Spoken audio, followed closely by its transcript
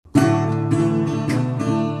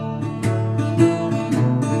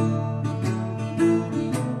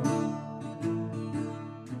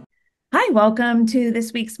welcome to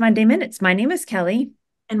this week's Monday Minutes. My name is Kelly.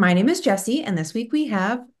 And my name is Jessie, and this week we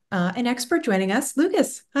have an expert joining us,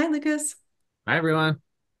 Lucas. Hi, Lucas. Hi, everyone.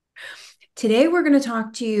 Today we're going to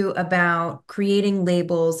talk to you about creating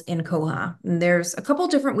labels in Koha. And there's a couple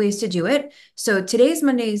different ways to do it. So today's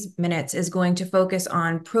Monday's Minutes is going to focus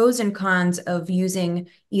on pros and cons of using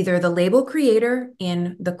either the label creator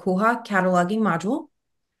in the Koha cataloging module,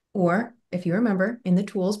 or if you remember, in the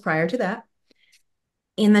tools prior to that.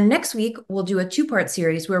 In the next week, we'll do a two-part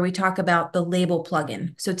series where we talk about the label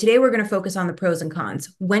plugin. So today we're going to focus on the pros and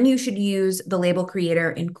cons, when you should use the label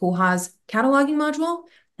creator in Koha's cataloging module.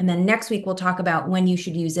 And then next week, we'll talk about when you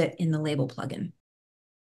should use it in the label plugin.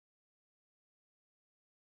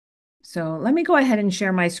 So let me go ahead and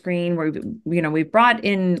share my screen where, we've brought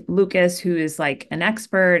in Lucas, who is like an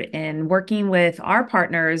expert in working with our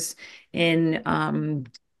partners in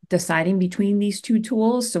deciding between these two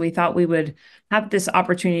tools. So we thought we would have this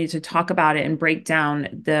opportunity to talk about it and break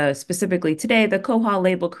down specifically today, the Koha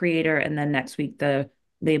Label Creator, and then next week, the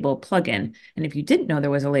label plugin. And if you didn't know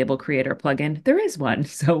there was a label creator plugin, there is one.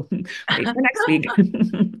 So wait for next week.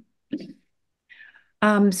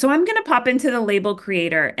 So I'm going to pop into the label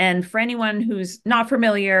creator. And for anyone who's not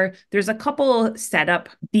familiar, there's a couple setup.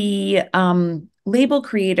 The label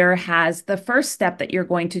creator has the first step that you're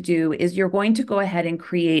going to do is you're going to go ahead and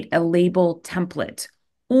create a label template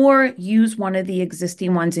or use one of the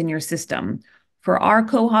existing ones in your system. For our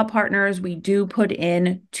Koha partners, we do put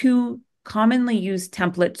in two commonly used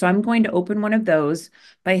templates. So I'm going to open one of those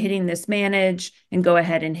by hitting this manage and go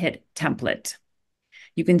ahead and hit template.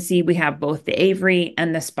 You can see we have both the Avery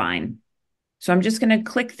and the spine. So I'm just going to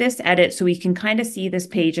click this edit so we can kind of see this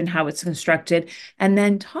page and how it's constructed, and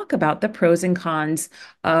then talk about the pros and cons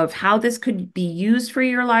of how this could be used for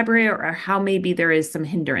your library or how maybe there is some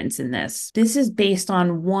hindrance in this. This is based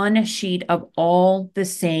on one sheet of all the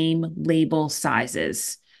same label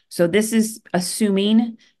sizes. So this is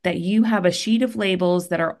assuming that you have a sheet of labels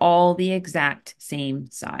that are all the exact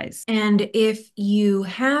same size. And if you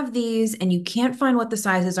have these and you can't find what the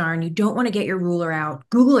sizes are and you don't want to get your ruler out,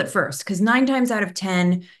 Google it first, because 9 times out of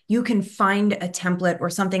 10, you can find a template or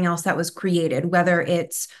something else that was created, whether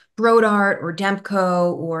it's Brodart or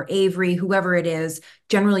Demco or Avery, whoever it is.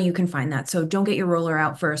 Generally, you can find that. So don't get your ruler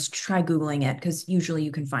out first. Try Googling it, because usually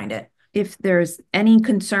you can find it. If there's any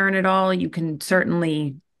concern at all, you can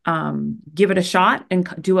certainly give it a shot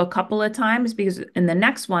and do a couple of times, because in the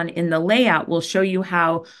next one, in the layout, we'll show you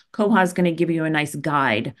how Koha is going to give you a nice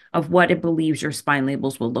guide of what it believes your spine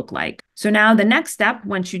labels will look like. So now the next step,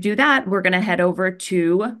 once you do that, we're going to head over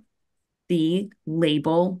to the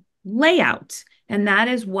label layout. And that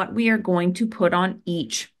is what we are going to put on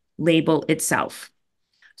each label itself.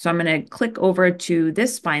 So I'm going to click over to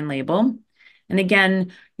this spine label. And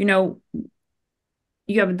again,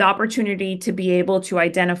 you have the opportunity to be able to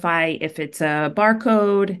identify if it's a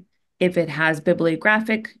barcode, if it has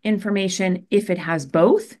bibliographic information, if it has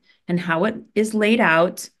both, and how it is laid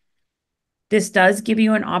out. This does give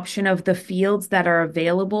you an option of the fields that are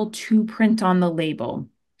available to print on the label.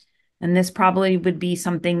 And this probably would be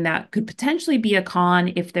something that could potentially be a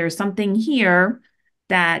con if there's something here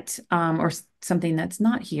that, or something that's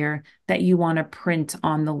not here, that you want to print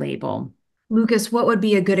on the label. Lucas, what would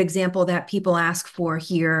be a good example that people ask for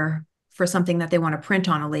here for something that they want to print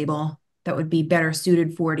on a label that would be better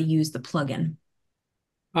suited for to use the plugin?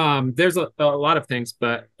 There's a lot of things,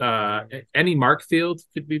 but any mark field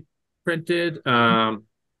could be printed. And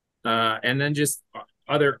then just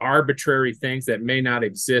other arbitrary things that may not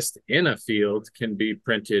exist in a field can be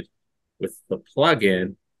printed with the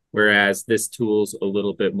plugin, whereas this tool's a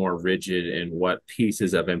little bit more rigid in what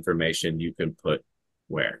pieces of information you can put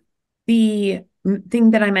where. The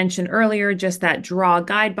thing that I mentioned earlier, just that draw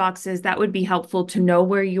guide boxes, that would be helpful to know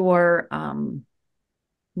where your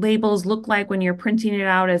labels look like when you're printing it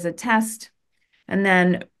out as a test. And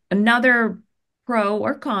then another pro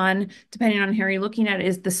or con, depending on how you're looking at it,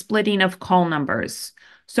 is the splitting of call numbers.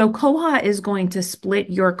 So Koha is going to split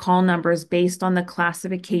your call numbers based on the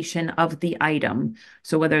classification of the item.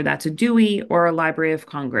 So whether that's a Dewey or a Library of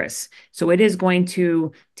Congress. So it is going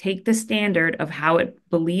to take the standard of how it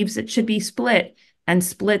believes it should be split and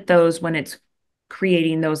split those when it's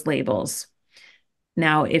creating those labels.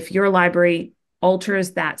 Now, if your library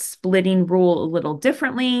alters that splitting rule a little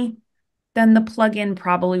differently, then the plugin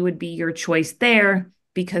probably would be your choice there,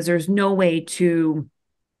 because there's no way to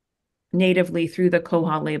natively through the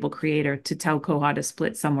Koha label creator to tell Koha to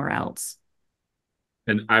split somewhere else.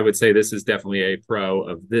 And I would say this is definitely a pro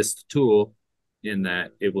of this tool in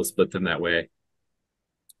that it will split them that way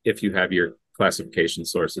if you have your classification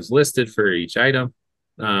sources listed for each item,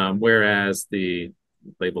 whereas the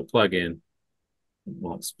label plugin, it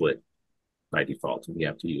won't split by default. We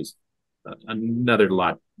have to use another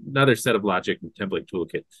set of logic and template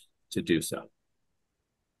toolkit to do so.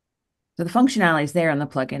 So the functionality is there in the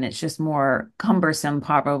plugin. It's just more cumbersome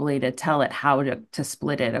probably to tell it how to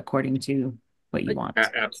split it according to what you want.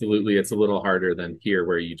 Absolutely. It's a little harder than here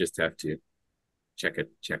where you just have to check a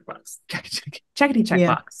checkbox. Checkity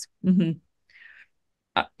checkbox.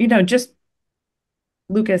 Just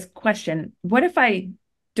Lucas, question. What if I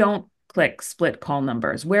don't click split call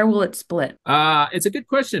numbers? Where will it split? It's a good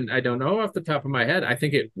question. I don't know off the top of my head. I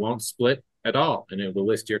think it won't split at all, and it will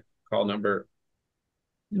list your call number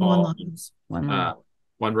all one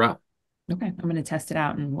row. Okay, I'm going to test it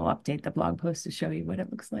out, and we'll update the blog post to show you what it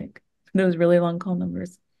looks like. Those really long call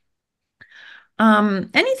numbers.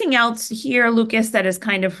 Anything else here, Lucas, that is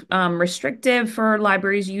kind of restrictive for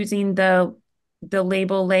libraries using the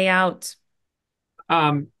label layout?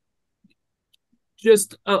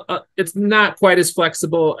 Just it's not quite as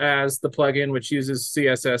flexible as the plugin, which uses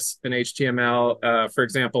CSS and HTML. For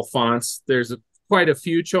example, fonts. There's quite a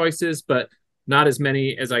few choices, but not as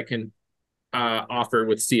many as I can offer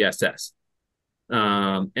with CSS.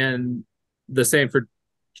 And the same for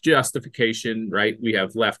justification, right? We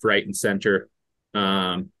have left, right, and center.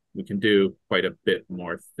 We can do quite a bit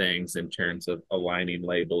more things in terms of aligning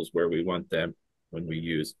labels where we want them when we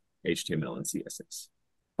use HTML and CSS.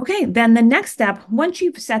 Okay, then the next step, once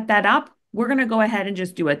you've set that up, we're going to go ahead and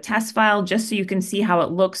just do a test file just so you can see how it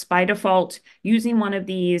looks by default using one of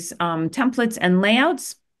these templates and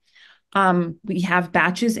layouts. We have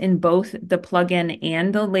batches in both the plugin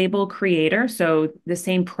and the label creator, so the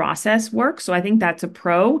same process works. So I think that's a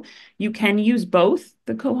pro. You can use both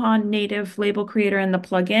the Koha native label creator and the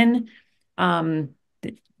plugin.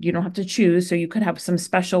 You don't have to choose, so you could have some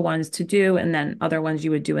special ones to do, and then other ones you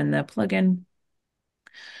would do in the plugin.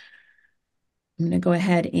 I'm going to go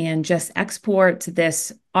ahead and just export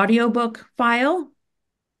this audiobook file.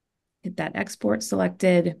 Hit that export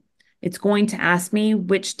selected. It's going to ask me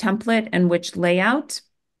which template and which layout,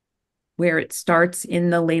 where it starts in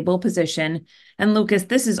the label position. And Lucas,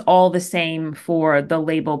 this is all the same for the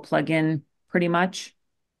label plugin, pretty much.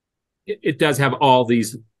 It does have all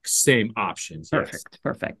these same options. Perfect, yes.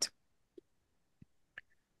 Perfect.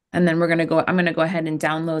 And then I'm going to go ahead and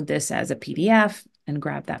download this as a PDF and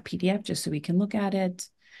grab that PDF just so we can look at it.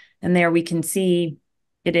 And there we can see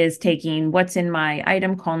it is taking what's in my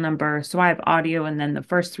item call number. So I have audio and then the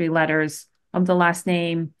first 3 letters of the last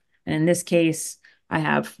name. And in this case, I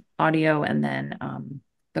have audio and then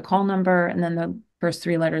the call number and then the first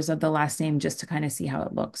 3 letters of the last name just to kind of see how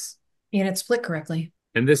it looks. And it's split correctly.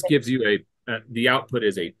 And this gives you the output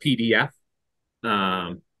is a PDF,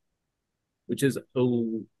 which is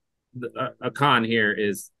a con here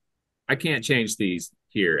is I can't change these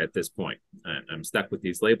here at this point. I'm stuck with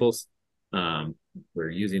these labels. We're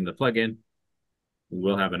using the plugin. We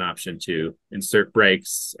will have an option to insert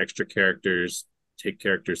breaks, extra characters, take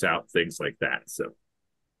characters out, things like that. So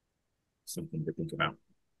something to think about.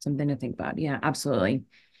 Something to think about. Yeah, absolutely.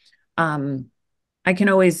 I can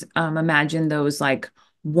always imagine those like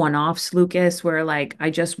one-offs, Lucas, where like I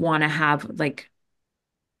just want to have like,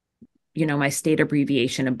 my state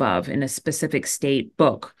abbreviation above in a specific state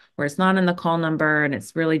book where it's not in the call number and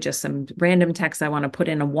it's really just some random text I want to put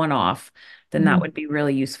in a one-off, then that would be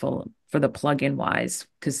really useful for the plugin wise.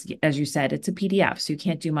 Because as you said, it's a PDF, so you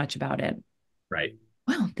can't do much about it. Right.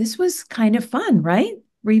 Well, this was kind of fun, right?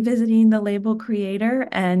 Revisiting the label creator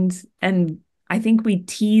and I think we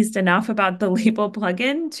teased enough about the label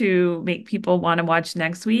plugin to make people want to watch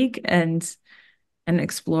next week and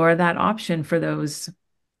explore that option for those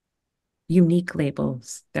unique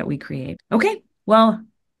labels that we create. Okay, well,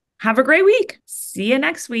 have a great week. See you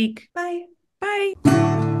next week. Bye.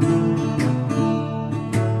 Bye.